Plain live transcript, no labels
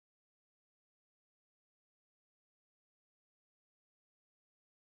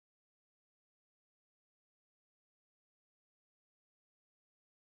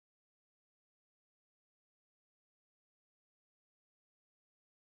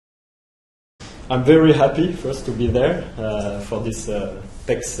I'm very happy first to be there for this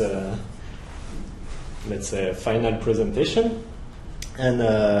PEX, let's say, final presentation. And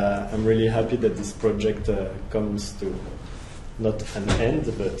I'm really happy that this project comes to not an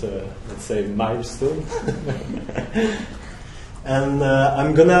end, but let's say milestone. And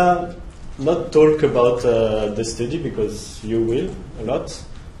I'm gonna not talk about the study because you will a lot.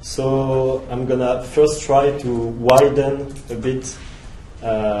 So I'm gonna first try to widen a bit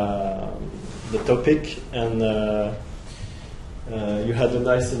the topic, and you had a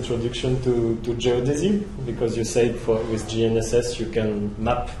nice introduction to geodesy, because you said with GNSS you can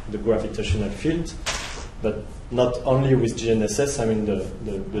map the gravitational field, but not only with GNSS. I mean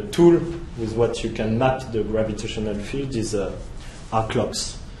the tool with what you can map the gravitational field is are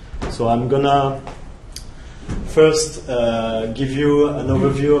clocks. So I'm gonna first give you an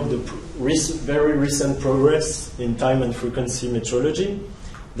overview of the very recent progress in time and frequency metrology.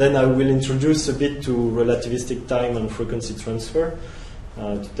 Then I will introduce a bit to relativistic time and frequency transfer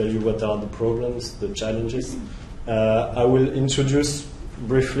to tell you what are the problems, the challenges. I will introduce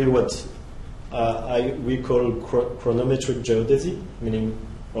briefly what we call chronometric geodesy, meaning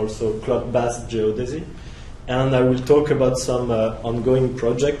also clock-based geodesy. And I will talk about some ongoing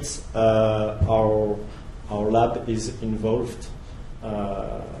projects our lab is involved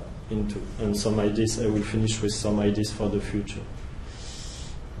into, and some ideas. I will finish with some ideas for the future,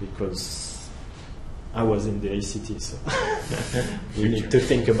 because I was in the ACT, so we need to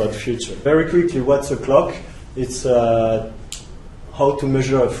think about future. Very quickly, what's a clock? It's how to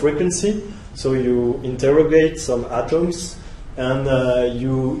measure a frequency. So you interrogate some atoms, and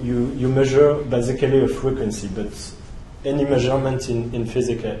you measure basically a frequency, but any measurement in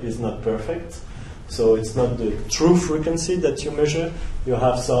physics is not perfect. So it's not the true frequency that you measure. You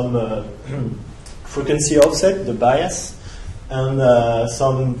have some frequency offset, the bias, and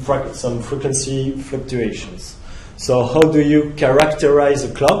some frequency fluctuations. So how do you characterize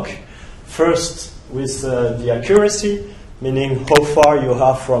a clock? First, with the accuracy, meaning how far you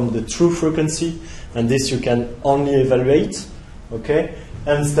are from the true frequency, and this you can only evaluate, okay?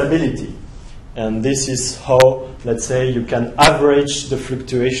 And stability. And this is how, let's say, you can average the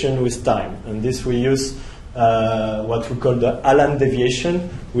fluctuation with time. And this we use what we call the Allen deviation,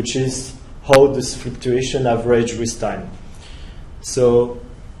 which is how this fluctuation average with time. So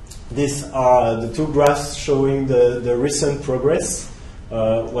these are the two graphs showing the recent progress.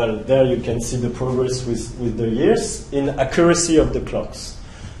 Well, there you can see the progress with the years in accuracy of the clocks.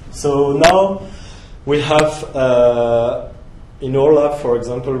 So now we have, in our lab, for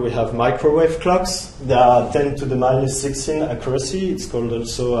example, we have microwave clocks. They are 10 to the minus 16 accuracy. It's called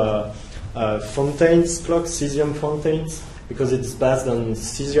also Fontaine's clock, cesium Fontaine's, because it's based on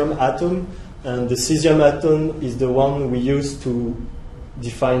cesium atom. And the cesium atom is the one we use to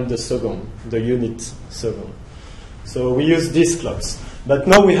define the second, the unit second. So we use these clocks. But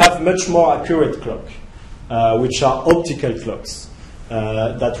now we have much more accurate clocks, which are optical clocks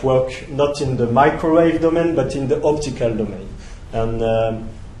that work not in the microwave domain, but in the optical domain. And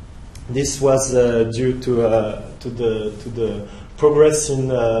this was due to the progress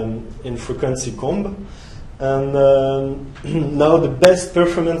in frequency comb. And now the best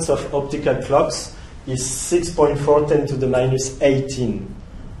performance of optical clocks is 6.4 10 to the minus 18.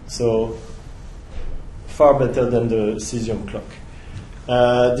 So far better than the cesium clock.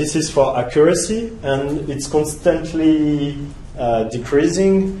 This is for accuracy, and it's constantly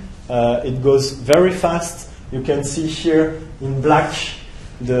decreasing. It goes very fast. You can see here in black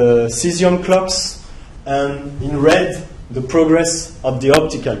the cesium clocks, and in red the progress of the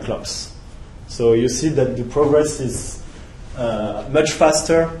optical clocks. So you see that the progress is much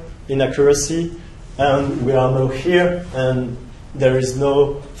faster in accuracy, and we are now here, and there is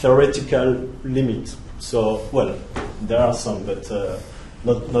no theoretical limit. So, well, there are some, but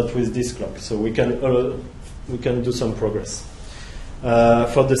not with this clock. So we can do some progress.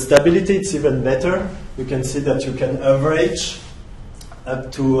 For the stability, it's even better. You can see that you can average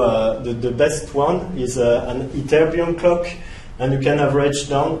up to the best one is an ytterbium clock. And you can average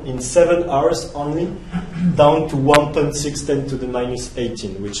down in 7 hours only, down to 1.6 10 to the minus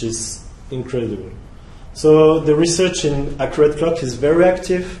 18, which is incredible. So the research in accurate clock is very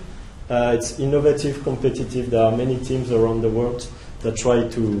active. It's innovative, competitive. There are many teams around the world that try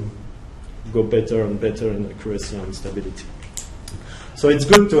to go better and better in accuracy and stability. So it's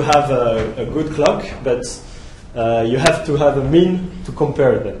good to have a good clock, but you have to have a mean to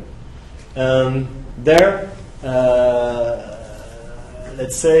compare them. There.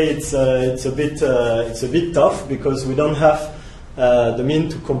 Let's say it's a bit tough, because we don't have the mean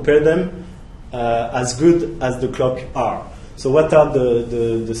to compare them as good as the clock are. So what are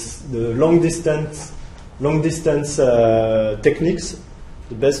the long distance techniques,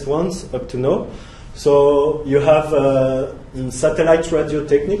 the best ones up to now? So you have satellite radio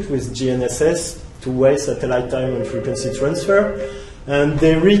technique with GNSS, two-way satellite time and frequency transfer, and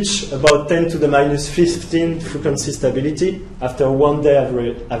they reach about 10 to the minus 15 frequency stability after 1 day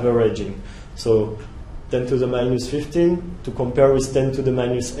averaging. So 10 to the minus 15 to compare with 10 to the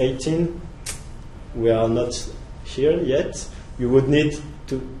minus 18, we are not here yet. You would need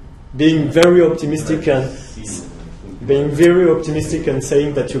to being very optimistic and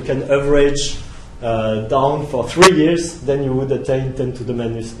saying that you can average down for 3 years, then you would attain 10 to the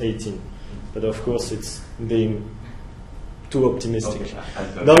minus 18. But of course, it's being too optimistic. Okay.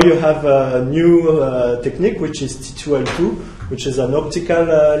 Now you have a new technique, which is T2L2, which is an optical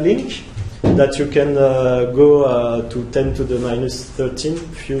link that you can go to 10 to the minus 13,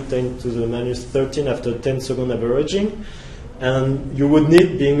 few 10 to the minus 13 after 10 second averaging. And you would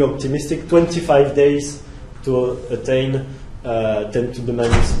need, being optimistic, 25 days to attain 10 to the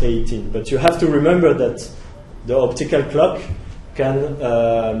minus 18. But you have to remember that the optical clock can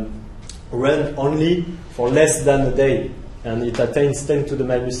run only for less than a day, and it attains 10 to the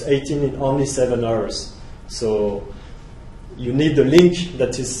minus 18 in only 7 hours. So you need a link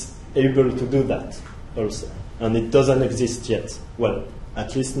that is able to do that also, and it doesn't exist yet. Well,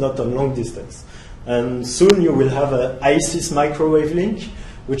 at least not on long distance. And soon you will have an ICIS microwave link,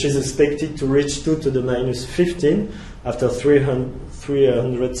 which is expected to reach 2 to the minus 15 after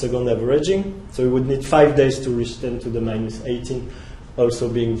 300 second averaging. So you would need 5 days to reach 10 to the minus 18, also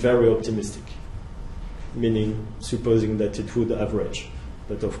being very optimistic, meaning supposing that it would average,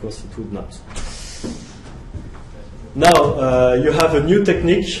 but of course it would not. Now you have a new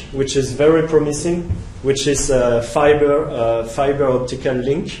technique which is very promising, which is fiber optical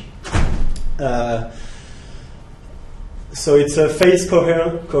link. So it's a phase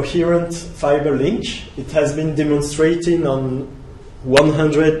coherent fiber link. It has been demonstrated on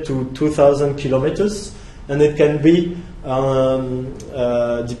 100 to 2,000 kilometers, and it can be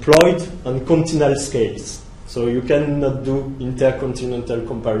deployed on continental scales. So you cannot do intercontinental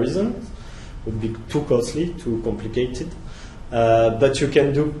comparison. It would be too costly, too complicated. But you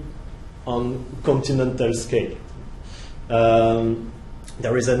can do on continental scale.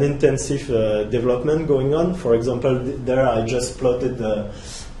 There is an intensive development going on. For example, there I just plotted,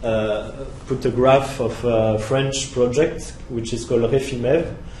 put a graph of a French project, which is called REFIMEV,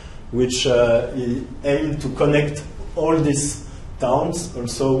 which aim to connect all these towns,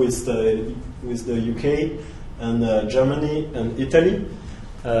 also with the UK and Germany and Italy,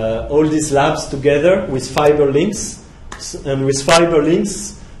 all these labs together with fiber links. And with fiber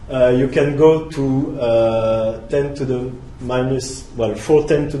links, you can go to 10 to the minus, well,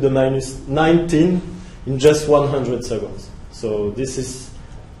 410 to the minus 19 in just 100 seconds. So this is,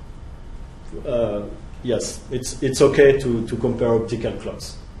 yes, it's okay to compare optical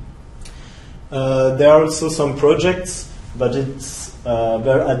clocks. There are also some projects, but it's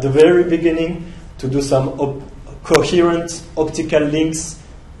at the very beginning to do some coherent optical links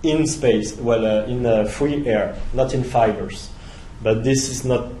in space, well, in free air, not in fibers. But this is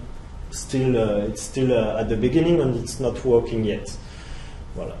not still, it's still at the beginning, and it's not working yet.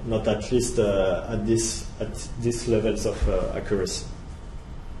 Well, not at least at these levels of accuracy.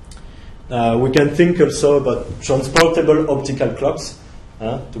 We can think also about transportable optical clocks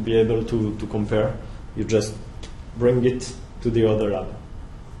to be able to compare. You just bring it to the other lab.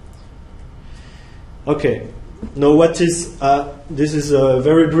 Okay. Now, what is this is a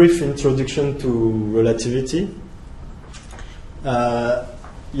very brief introduction to relativity.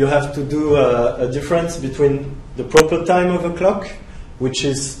 You have to do a difference between the proper time of a clock, which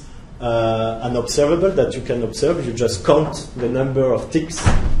is an observable that you can observe. You just count the number of ticks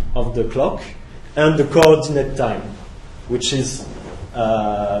of the clock, and the coordinate time, which is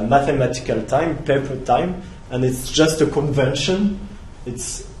mathematical time, paper time, and it's just a convention.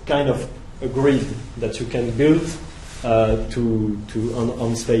 It's kind of a grid that you can build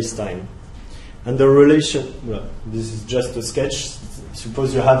on space-time. And the relation, well, this is just a sketch.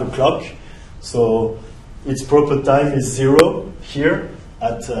 Suppose you have a clock, so its proper time is 0 here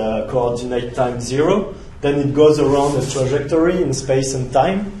at coordinate time 0. Then it goes around a trajectory in space and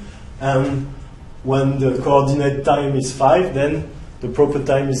time. And when the coordinate time is 5, then the proper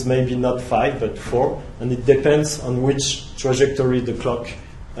time is maybe not 5, but 4. And it depends on which trajectory the clock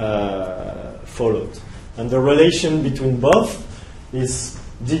followed. And the relation between both is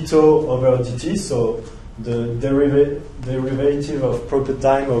d-tau over dt, so the derivative of proper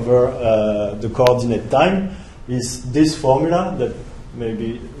time over the coordinate time is this formula that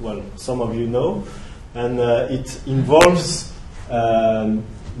maybe, well, some of you know, and it involves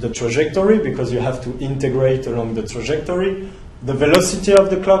the trajectory, because you have to integrate along the trajectory, the velocity of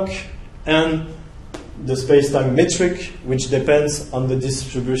the clock, and the space-time metric, which depends on the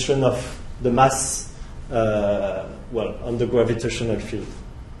distribution of the mass, on the gravitational field.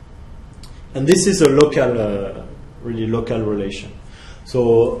 And this is a local, really local relation.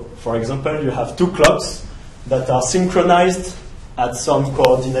 So, for example, you have two clocks that are synchronized at some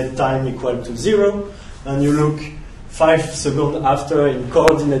coordinate time equal to 0, and you look 5 seconds after in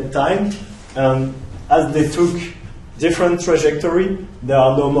coordinate time, and as they took different trajectory, they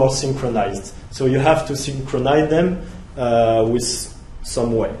are no more synchronized. So you have to synchronize them with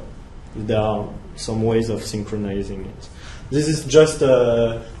some way. There are some ways of synchronizing it. This is just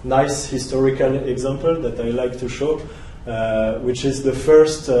a nice historical example that I like to show, which is the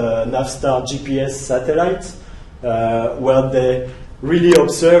first Navstar GPS satellite, where they really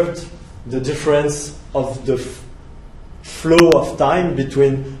observed the difference of the flow of time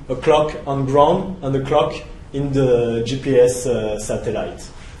between a clock on ground and a clock in the GPS satellite.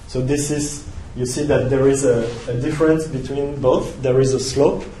 So this is, you see that there is a difference between both. There is a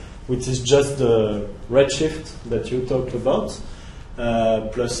slope, which is just the redshift that you talked about,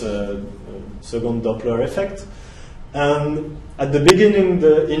 plus a second Doppler effect. And at the beginning,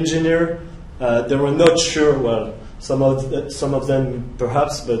 the engineer, they were not sure, well, some of them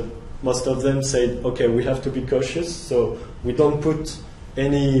perhaps, but most of them said, okay, we have to be cautious, so we don't put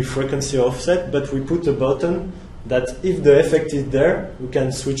any frequency offset, but we put a button that if the effect is there, we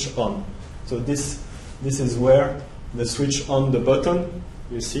can switch on. So this is where the switch on the button,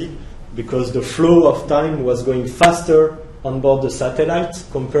 you see, because the flow of time was going faster on board the satellite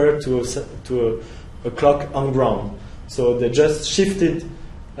compared to a clock on ground. So they just shifted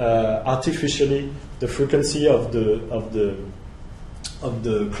artificially the frequency of the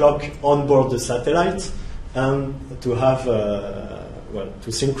clock on board the satellite, and to have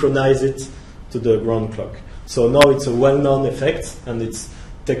to synchronize it to the ground clock. So now it's a well-known effect, and it's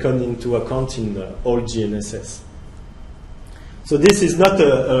taken into account in all GNSS. So this is not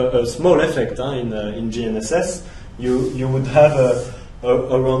a small effect in GNSS. You would have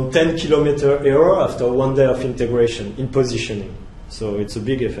around 10 kilometer error after 1 day of integration in positioning. So it's a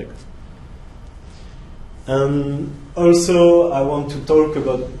big effect. And also I want to talk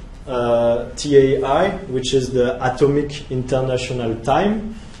about TAI, which is the Atomic International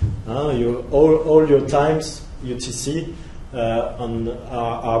Time. All your times, UTC,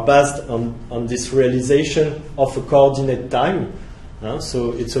 are based on this realization of a coordinate time.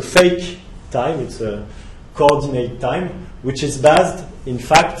 So it's a fake time, it's a coordinate time, which is based, in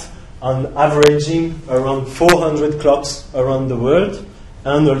fact, on averaging around 400 clocks around the world,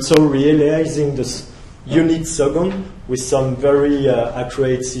 and also realizing this unit second with some very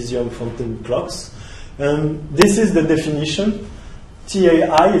accurate cesium fountain clocks. And this is the definition.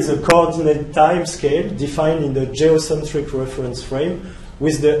 TAI is a coordinate time scale defined in the geocentric reference frame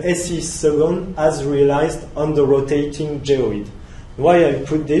with the SE second as realized on the rotating geoid. Why I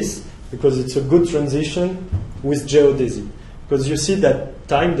put this? Because it's a good transition with geodesy. Because you see that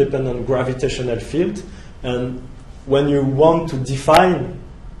time depends on gravitational field, and when you want to define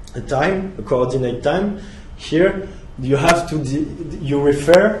a time, a coordinate time, here you have to you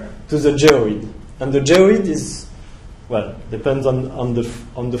refer to the geoid, and the geoid is, well, depends on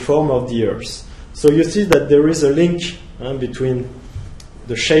the form of the Earth. So you see that there is a link between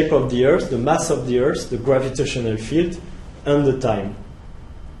the shape of the Earth, the mass of the Earth, the gravitational field, and the time.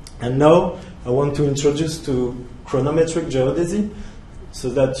 And now I want to introduce to chronometric geodesy, so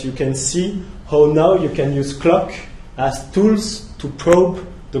that you can see how now you can use clock as tools to probe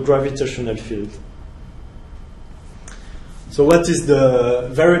the gravitational field. So what is the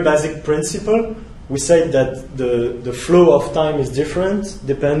very basic principle? We said that the flow of time is different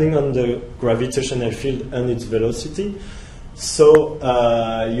depending on the gravitational field and its velocity. So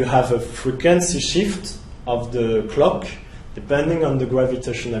you have a frequency shift of the clock depending on the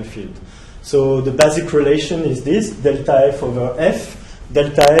gravitational field. So the basic relation is this, delta F over F.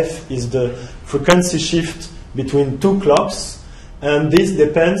 Delta F is the frequency shift between two clocks, and this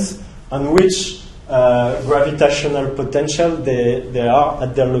depends on which gravitational potential they are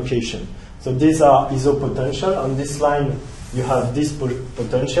at their location. So these are isopotential. On this line you have this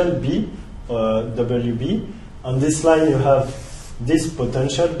potential B, WB. On this line you have this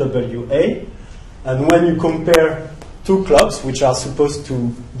potential WA. And when you compare two clocks, which are supposed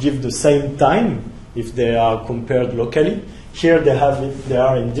to give the same time if they are compared locally, here they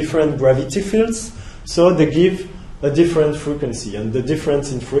are in different gravity fields, so they give a different frequency. And the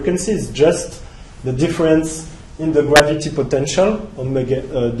difference in frequency is just the difference in the gravity potential, omega,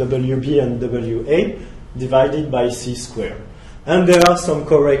 WB and WA, divided by C squared. And there are some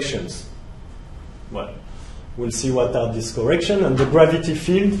corrections. Well, we'll see what are these corrections. And the gravity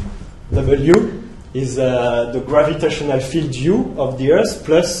field, W, is the gravitational field U of the Earth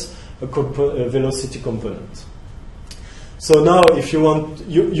plus a velocity component. So now, if you want,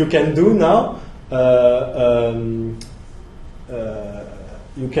 you can do now,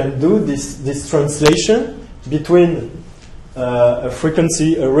 you can do this translation between a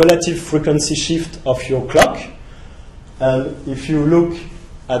relative frequency shift of your clock, and if you look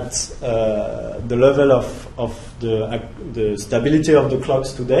at the level of the stability of the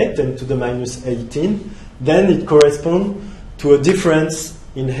clocks today, 10 to the minus 18, then it corresponds to a difference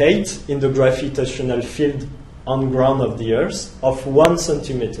in height in the gravitational field on ground of the Earth of 1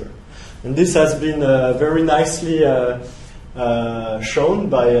 centimeter. And this has been very nicely shown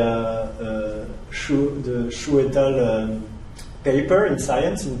by the Xu et al. Paper in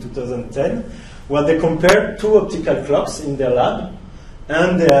Science in 2010, where they compared two optical clocks in their lab,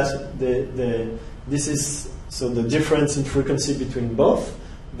 and this is so the difference in frequency between both.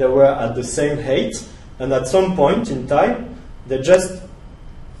 They were at the same height, and at some point in time, they just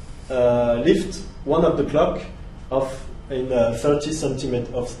lift one of the clock in 30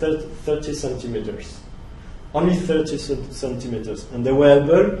 centimeters. Only 30 centimeters. And they were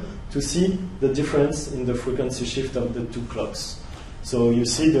able to see the difference in the frequency shift of the two clocks. So you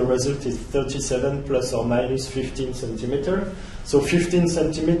see the result is 37 plus or minus 15 centimeters. So 15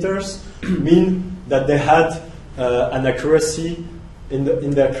 centimeters mean that they had an accuracy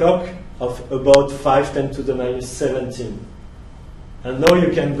in their clock of about 5 10 to the minus 17. And now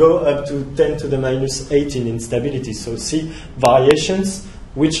you can go up to 10 to the minus 18 in stability. So see variations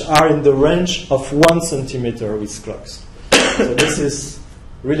which are in the range of 1 centimeter with clocks. So this is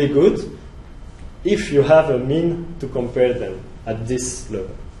really good if you have a mean to compare them at this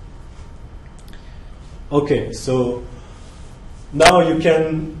level. Okay, so now you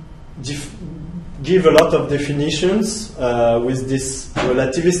can give a lot of definitions with this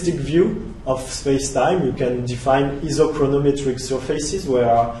relativistic view of space-time. You can define isochronometric surfaces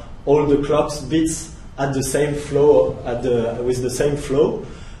where all the clocks beats at the same flow, with the same flow.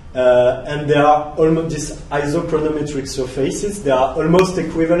 And they are almost these isochronometric surfaces. They are almost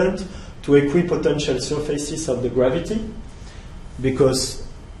equivalent to equipotential surfaces of the gravity, because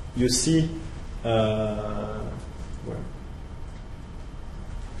you see,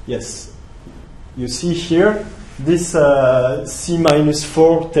 yes, you see here this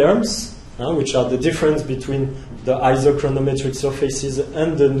C-4 terms, which are the difference between the isochronometric surfaces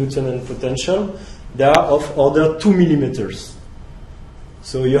and the Newtonian potential. They are of order 2 millimeters.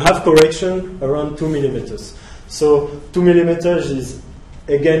 So you have correction around 2 millimeters. So 2 millimeters is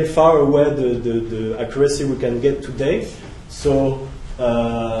again far away the accuracy we can get today. So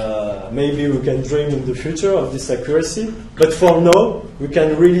maybe we can dream in the future of this accuracy. But for now, we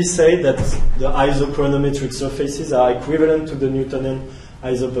can really say that the isochronometric surfaces are equivalent to the Newtonian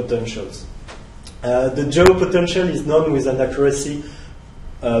isopotentials. The geopotential is known with an accuracy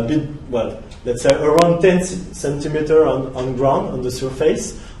let's say around 10 centimeters on ground, on the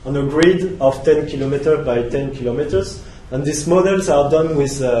surface, on a grid of 10 kilometers by 10 kilometers. And these models are done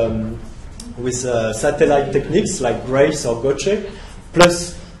with satellite techniques like GRACE or GOCHE,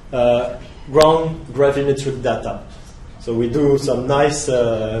 plus ground gravimetric data. So we do some nice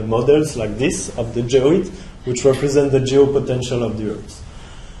models like this of the geoid, which represent the geopotential of the Earth.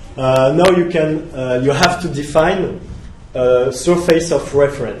 Now you have to define a surface of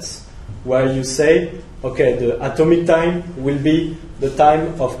reference, where you say, okay, the atomic time will be the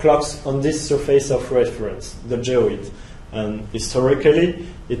time of clocks on this surface of reference, the geoid. And historically,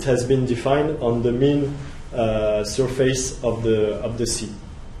 it has been defined on the mean surface of the sea,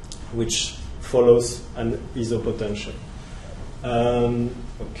 which follows an isopotential.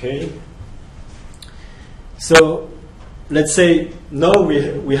 Okay. So let's say now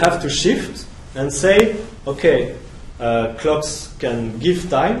we have to shift and say, okay, clocks can give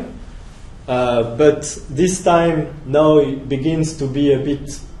time, but this time now it begins to be a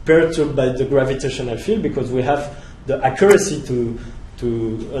bit perturbed by the gravitational field, because we have the accuracy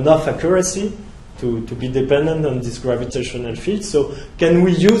enough accuracy to be dependent on this gravitational field. So can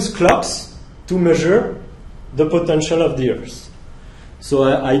we use clocks to measure the potential of the Earth? So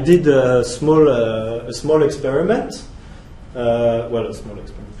I did a small experiment. A small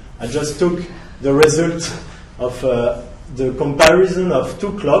experiment. I just took the result of the comparison of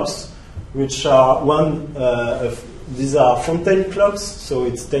two clocks, which are these are Fontaine clocks, so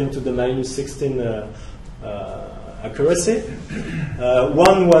it's 10 to the minus 16 accuracy.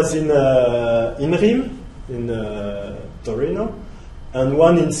 One was in Rheims, in Torino, and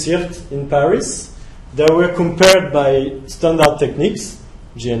one in SYRTE in Paris. they were compared by standard techniques,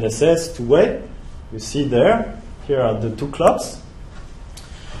 GNSS, two-way. You see there, here are the two clocks.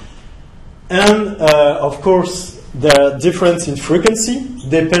 And of course, the difference in frequency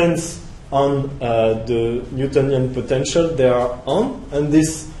depends on the Newtonian potential they are on. And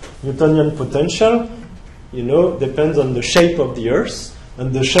this Newtonian potential, you know, depends on the shape of the Earth.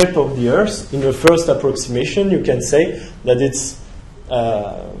 And the shape of the Earth, in the first approximation, you can say that it's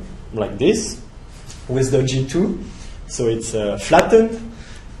like this, with the G2. So it's flattened.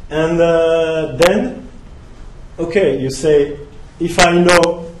 And then, okay, you say, if I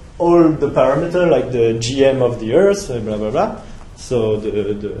know all the parameters, like the GM of the Earth, blah, blah, blah, so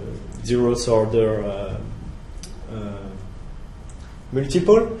the zeroth order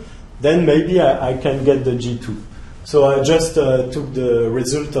multiple, then maybe I can get the G2. So I just took the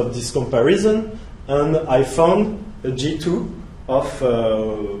result of this comparison, and I found a G2 of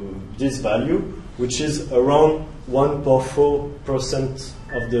this value, which is around 1.4%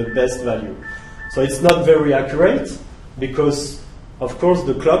 of the best value. So it's not very accurate, because, of course,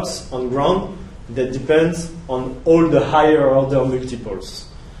 the clocks on ground, that depends on all the higher order multiples.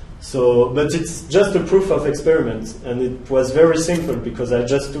 So, but it's just a proof of experiment, and it was very simple, because I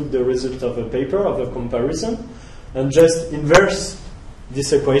just took the result of a paper, of a comparison, and just inverse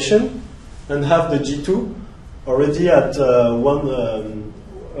this equation and have the G2 already at around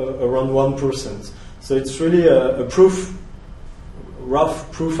 1%. So it's really a proof,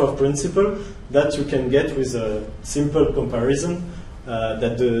 rough proof of principle that you can get with a simple comparison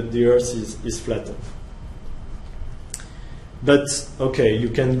that the Earth is flattened. But okay, you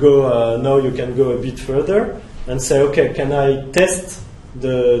can go now. You can go a bit further and say, okay, can I test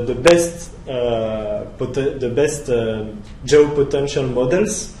the best geopotential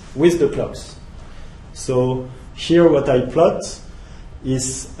models with the clocks? So here, what I plot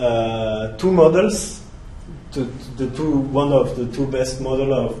is two models. One of the two best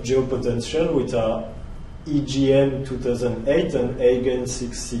models of geopotential, which are EGM 2008 and Hagen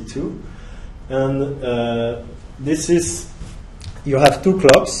 6C2, and this is, you have two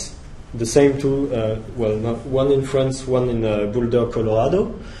clocks, the same two, well, not one in France, one in Boulder,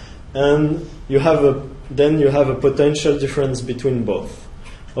 Colorado, and then you have a potential difference between both.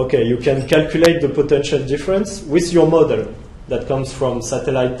 Okay, you can calculate the potential difference with your model that comes from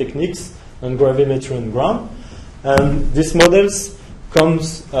satellite techniques and gravimetry on ground, and these models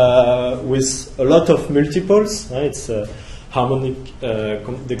comes with a lot of multiples. It's a harmonic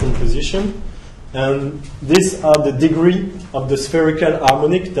decomposition. And these are the degree of the spherical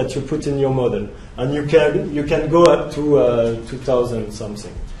harmonic that you put in your model. And you can go up to 2000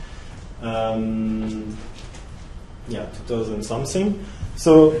 something. Yeah, 2000 something.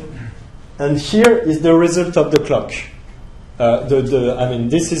 So, and here is the result of the clock. I mean,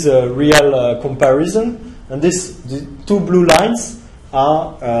 this is a real comparison. And the two blue lines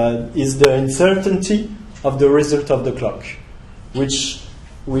is the uncertainty of the result of the clock, which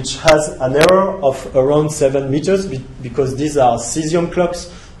has an error of around 7 meters, because these are cesium clocks.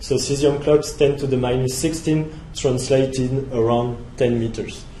 So cesium clocks 10 to the minus 16 translated around 10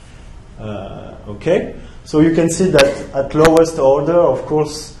 meters. Okay, so you can see that at lowest order, of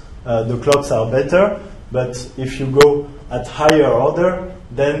course, the clocks are better. But if you go at higher order,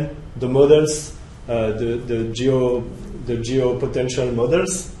 then the models, the geopotential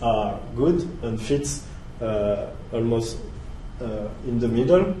models are good and fits almost in the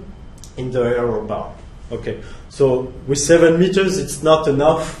middle, in the error bar. Okay, so with 7 meters, it's not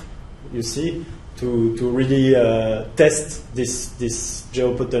enough, you see, to really test these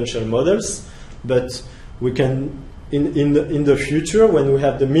geopotential models. But we can, in the future, when we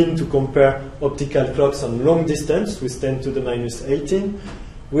have the mean to compare optical clocks on long distance with 10 to the minus 18,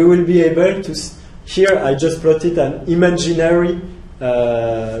 we will be able to. Here, I just plotted an imaginary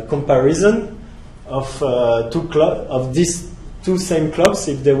comparison of these two same clocks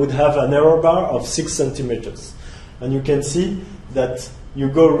if they would have an error bar of 6 centimeters. And you can see that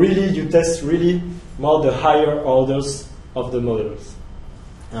you test really more the higher orders of the models.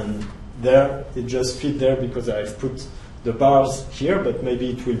 And there, it just fit there because I've put the bars here, but maybe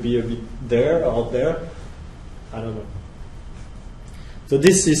it will be a bit there or there. I don't know. So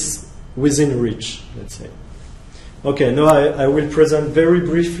this is within reach, let's say. Okay, now I will present very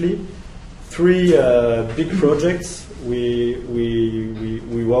briefly 3 big projects we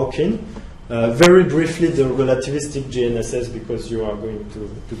work in. Very briefly, the relativistic GNSS, because you are going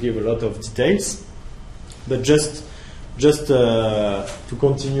to give a lot of details. But just to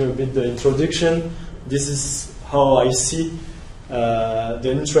continue a bit the introduction, this is how I see the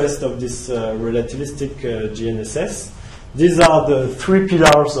interest of this relativistic GNSS. these are the three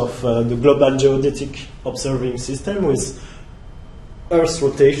pillars of the global geodetic observing system, with Earth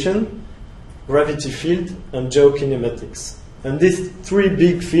rotation, gravity field, and geokinematics. And these three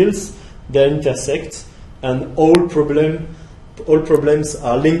big fields, they intersect, and all problems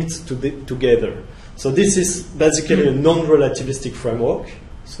are linked together. So this is basically a non-relativistic framework.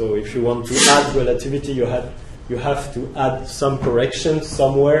 So if you want to add relativity, you have to add some correction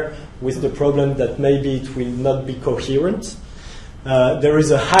somewhere with the problem that maybe it will not be coherent. There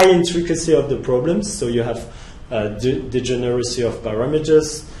is a high intricacy of the problems, so you have degeneracy of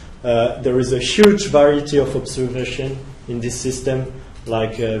parameters. There is a huge variety of observation in this system,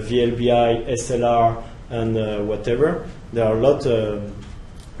 like VLBI, SLR, and whatever. There are a lot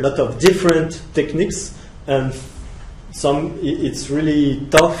of different techniques, and it's really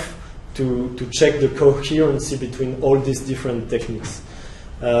tough to check the coherency between all these different techniques.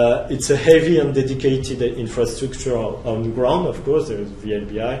 It's a heavy and dedicated infrastructure on the ground, of course. There is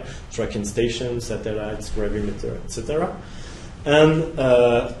VLBI, tracking stations, satellites, gravimeter, etc. And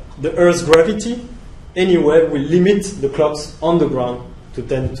the Earth's gravity, anyway, will limit the clocks on the ground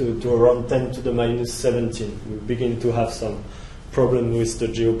to around 10 to the minus 17. We begin to have some problem with the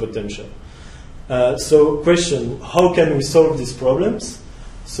geopotential. So question, how can we solve these problems?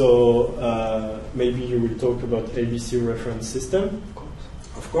 So maybe you will talk about ABC reference system.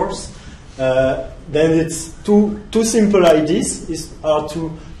 Of course. Then it's two simple ideas are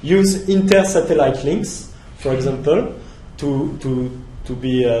to use inter-satellite links, for example, to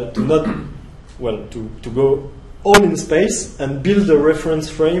go all in space and build a reference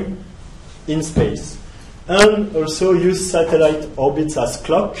frame in space. And also use satellite orbits as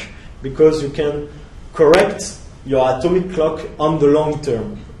clock, because you can correct your atomic clock on the long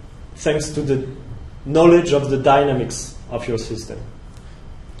term, thanks to the knowledge of the dynamics of your system.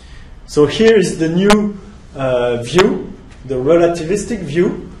 So here is the new view, the relativistic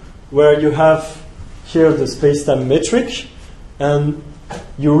view, where you have here the space-time metric, and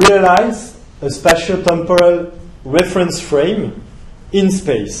you realize a spatiotemporal reference frame in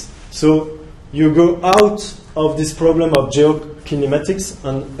space. So you go out of this problem of geokinematics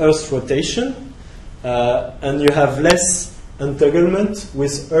and Earth rotation, and you have less entanglement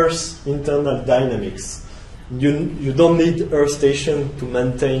with Earth's internal dynamics. You don't need Earth station to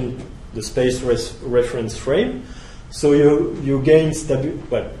maintain the space reference frame, so you gain stability.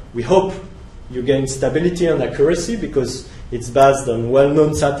 Well, we hope you gain stability and accuracy, because it's based on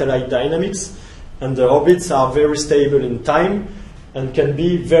well-known satellite dynamics, and the orbits are very stable in time and can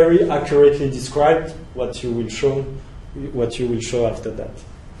be very accurately described, what you will show after that.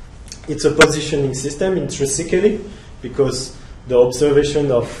 It's a positioning system intrinsically, because the observation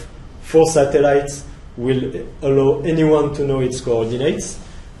of 4 satellites will allow anyone to know its coordinates,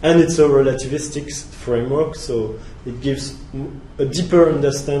 and it's a relativistic framework, so it gives a deeper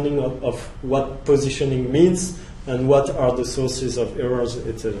understanding of what positioning means and what are the sources of errors,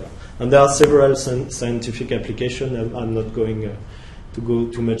 etc. And there are several scientific applications, and I'm not going to go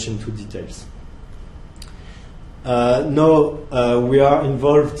too much into details. Now we are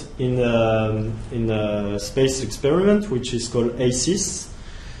involved in a space experiment which is called ACES,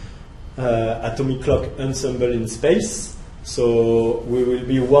 Atomic Clock Ensemble in Space. So we will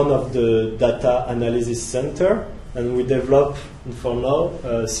be one of the data analysis center, and we develop, for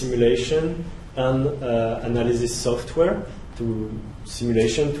now, simulation and analysis software to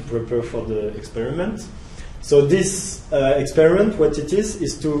prepare for the experiment. So this experiment, what it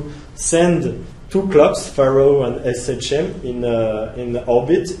is to send 2 clocks, Faro and SHM, in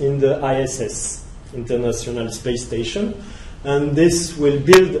orbit in the ISS, International Space Station, and this will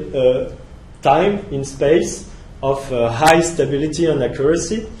build a time in space of high stability and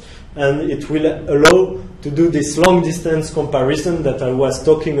accuracy, and it will allow to do this long distance comparison that I was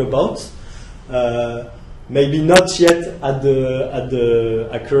talking about. Maybe not yet at the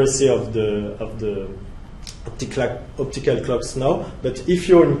accuracy of the optical clocks now, but if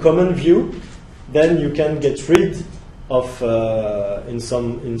you're in common view, then you can get rid of, in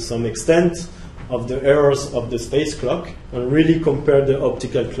some extent, of the errors of the space clock and really compare the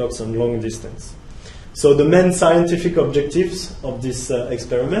optical clocks on long distance. So the main scientific objectives of this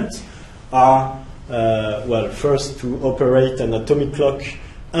experiment are, well, first to operate an atomic clock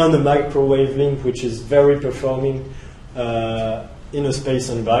and a microwave link which is very performing in a space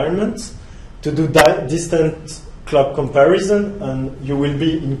environment, to do distant clock comparison, and you will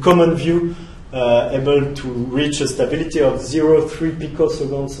be in common view able to reach a stability of 0.3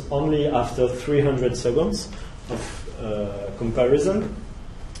 picoseconds only after 300 seconds of comparison.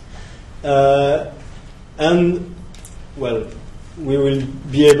 And, well, we will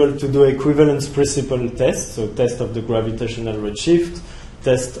be able to do equivalence principle tests, so test of the gravitational redshift,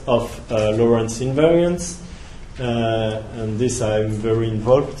 test of Lorentz invariance, and this I'm very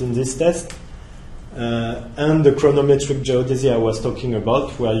involved in this test. And the chronometric geodesy I was talking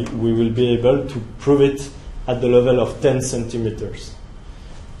about, where we will be able to prove it at the level of 10 centimeters.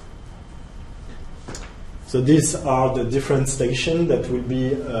 So these are the different stations that will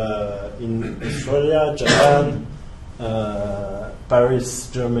be in Australia, Japan, Paris,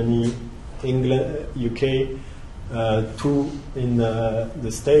 Germany, England, UK, 2 in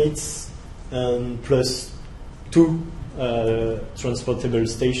the States, and plus 2 transportable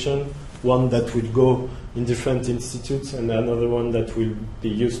stations, one that will go in different institutes and another one that will be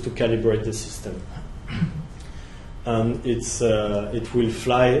used to calibrate the system. And it will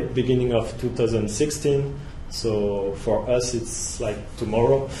fly beginning of 2016. So for us, it's like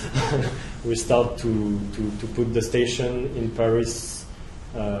tomorrow. We start to put the station in Paris,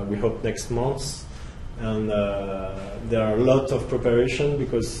 we hope next month. And there are a lot of preparation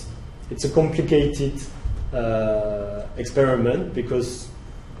because it's a complicated experiment, because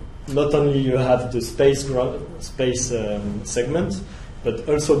not only you have the space segment, but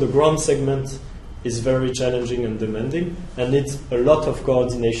also the ground segment is very challenging and demanding, and needs a lot of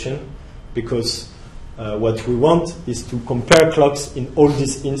coordination, because what we want is to compare clocks in all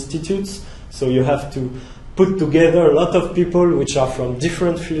these institutes. So you have to put together a lot of people which are from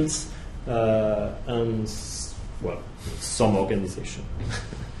different fields and, well, some organization.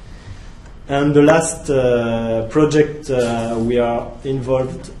 And the last project we are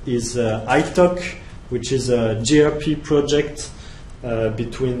involved is ITOC, which is a GRP project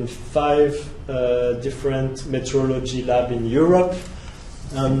between 5 different metrology labs in Europe.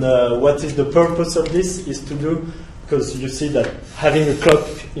 And what is the purpose of this is to do, because you see that having a clock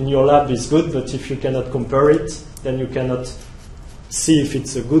in your lab is good, but if you cannot compare it, then you cannot see if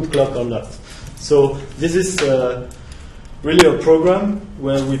it's a good clock or not. So this is really a program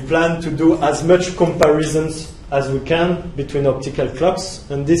where we plan to do as much comparisons as we can between optical clocks,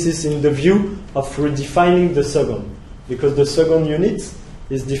 and this is in the view of redefining the second, because the second unit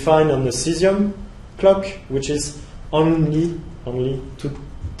is defined on the cesium clock, which is only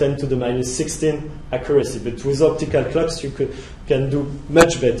 10 to the minus 16 accuracy, but with optical clocks you can do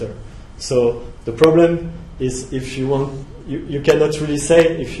much better. So the problem is, if you want, you cannot really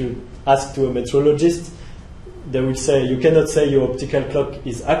say, if you ask to a metrologist, they will say, you cannot say your optical clock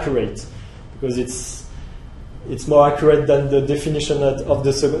is accurate, because it's more accurate than the definition of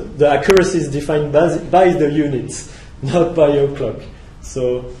the second. The accuracy is defined by the units, not by your clock.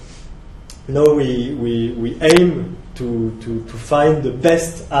 So now we aim to find the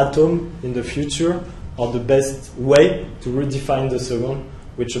best atom in the future, or the best way to redefine the second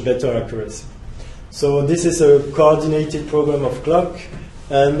with a better accuracy. So this is a coordinated program of clock,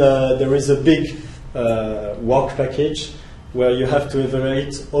 and there is a big work package where you have to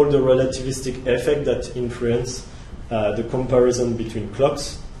evaluate all the relativistic effects that influence the comparison between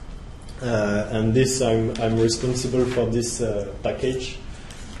clocks. And this, I'm responsible for this package.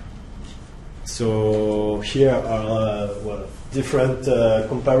 So here are different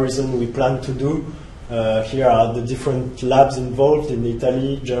comparisons we plan to do. Here are the different labs involved in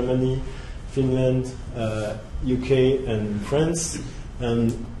Italy, Germany, Finland, UK, and France.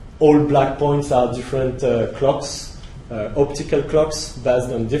 And all black points are different clocks, optical clocks based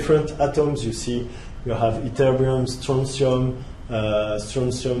on different atoms. You see, you have ytterbium, strontium,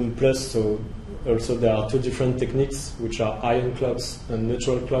 strontium plus. So also there are 2 different techniques, which are ion clocks and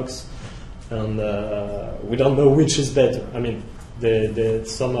neutral clocks. And we don't know which is better. I mean,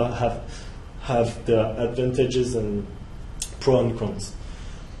 some have the advantages and pro and cons.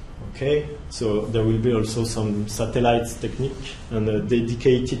 Okay, so there will be also some satellites technique and a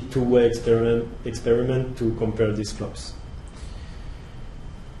dedicated 2-way experiment to compare these clocks.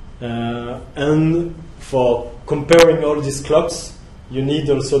 And for comparing all these clocks, you need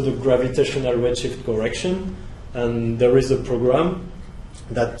also the gravitational redshift correction, and there is a program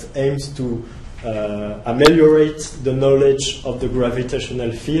that aims to ameliorate the knowledge of the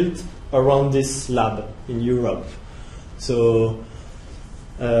gravitational field around this lab in Europe. So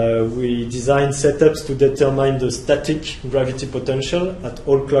we design setups to determine the static gravity potential at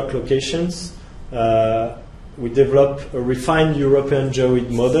all clock locations. We develop a refined European geoid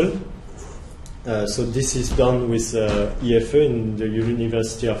model. So this is done with IFE in the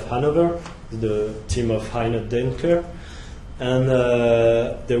University of Hanover, the team of Heiner Denker. And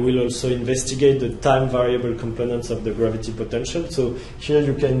they will also investigate the time variable components of the gravity potential. So here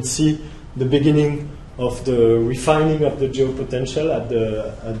you can see the beginning of the refining of the geopotential at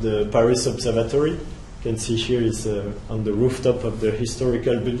the Paris Observatory. You can see here is on the rooftop of the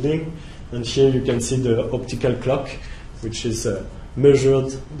historical building, and here you can see the optical clock, which is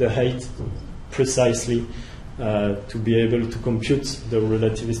measured the height precisely to be able to compute the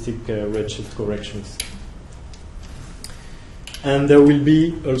relativistic redshift corrections. And there will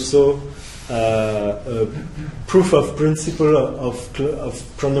be also a proof of principle of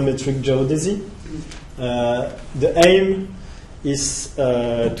chronometric geodesy. The aim is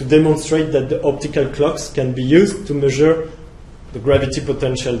to demonstrate that the optical clocks can be used to measure the gravity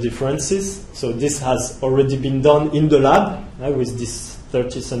potential differences. So this has already been done in the lab with this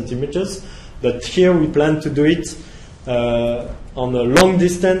 30 centimeters. But here we plan to do it on a long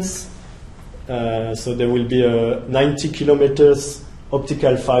distance. So there will be a 90 kilometers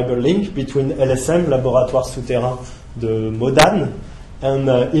optical fiber link between LSM, Laboratoire Souterrain de Modane, and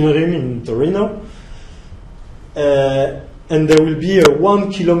INRIM in Torino. And there will be a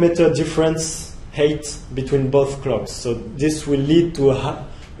 1 kilometer difference height between both clocks. So this will lead to a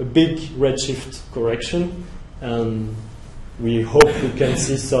big redshift correction, and we hope we can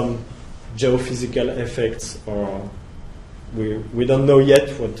see some geophysical effects, or we don't know yet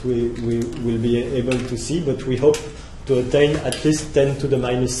what we will be able to see, but we hope to attain at least 10 to the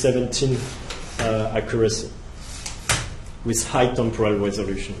minus 17 accuracy with high temporal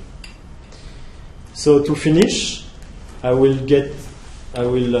resolution. So to finish, I will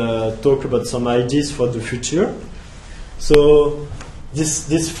talk about some ideas for the future. So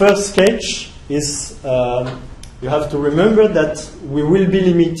this first sketch is you have to remember that we will be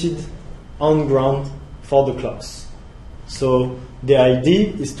limited on ground for the clocks. So the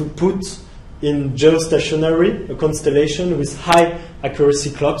idea is to put in geostationary a constellation with high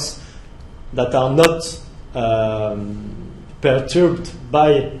accuracy clocks that are not perturbed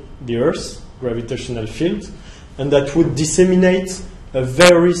by the Earth's gravitational field, and that would disseminate a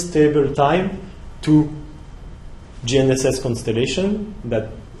very stable time to GNSS constellation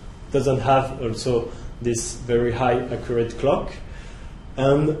that doesn't have also this very high accurate clock,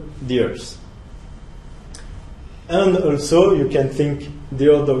 and the Earth. And also you can think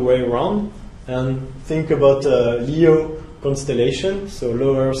the other way around and think about a LEO constellation, so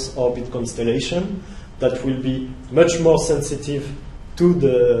low Earth orbit constellation, that will be much more sensitive to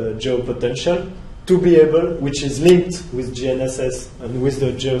the geopotential, to be able, which is linked with GNSS and with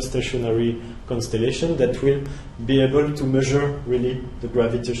the geostationary constellation, that will be able to measure really the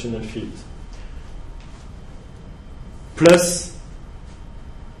gravitational field. Plus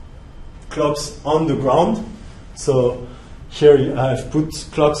clocks on the ground. So here I have put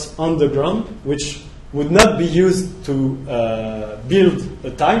clocks on the ground, which would not be used to build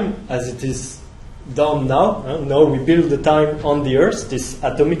a time as it is done now. Now we build the time on the Earth, this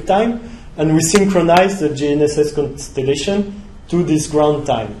atomic time, and we synchronize the GNSS constellation to this ground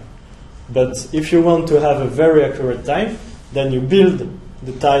time. But if you want to have a very accurate time, then you build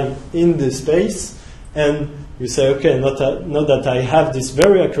the time in the space, and you say, okay, now that I have this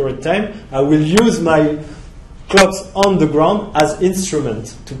very accurate time, I will use my clocks on the ground as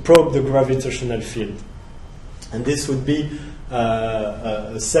instrument to probe the gravitational field. And this would be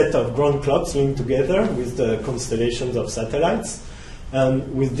a set of ground clocks linked together with the constellations of satellites.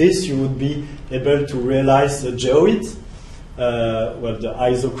 And with this, you would be able to realize the geoid, the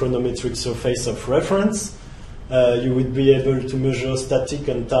isochronometric surface of reference. You would be able to measure static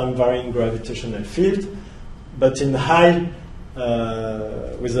and time-varying gravitational field, but in high,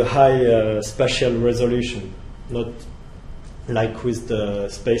 with a high spatial resolution, not like with the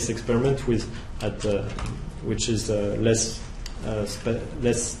space experiment, which is less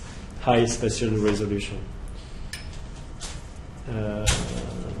high spatial resolution.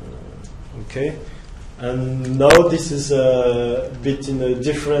 Okay, and now this is a bit in a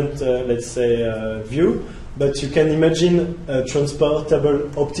different, let's say, view, but you can imagine a transportable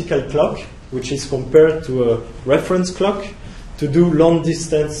optical clock, which is compared to a reference clock, to do long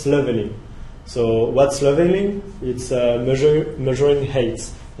distance leveling. So what's leveling? It's measuring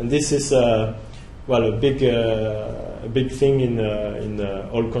height, and this is a big thing in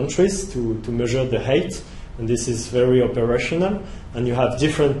all countries to measure the height, and this is very operational. And you have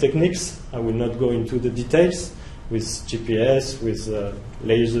different techniques. I will not go into the details with GPS, with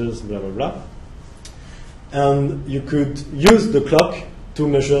lasers, blah blah blah. And you could use the clock to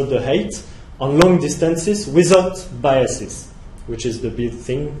measure the height on long distances without biases, which is the big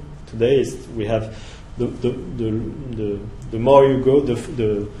thing today. Is we have the more you go,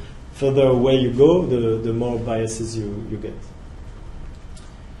 the further away you go, the more biases you get.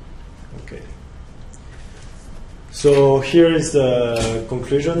 Okay. So here is the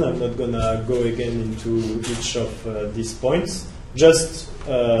conclusion. I'm not going to go again into each of these points.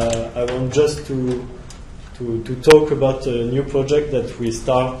 I want just to to talk about a new project that we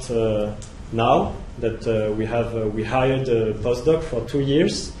start now. That we hired a postdoc for 2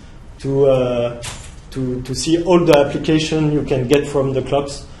 years to see all the application you can get from the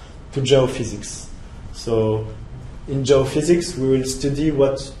clocks to geophysics. So in geophysics, we will study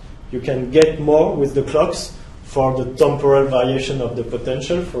what you can get more with the clocks for the temporal variation of the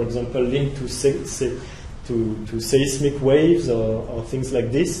potential, for example, linked to seismic waves or things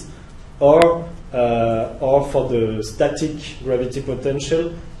like this, or for the static gravity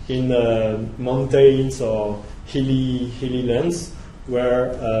potential in mountains or hilly lands,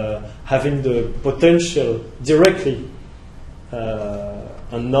 where having the potential directly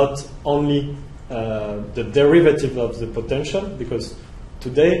and not only the derivative of the potential, because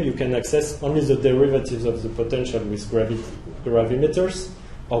today you can access only the derivatives of the potential with gravimeters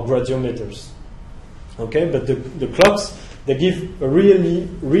or gradiometers. Okay, but the clocks, they give a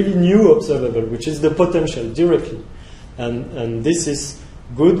really new observable, which is the potential directly, and this is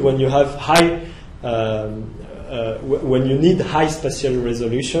good when you have when you need high spatial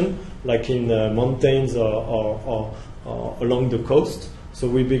resolution, like in mountains or along the coast. So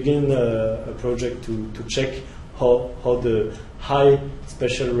we begin a project to check how the high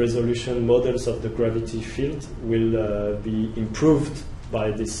spatial resolution models of the gravity field will be improved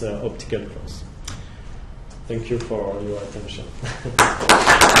by this optical clocks. Thank you for your attention.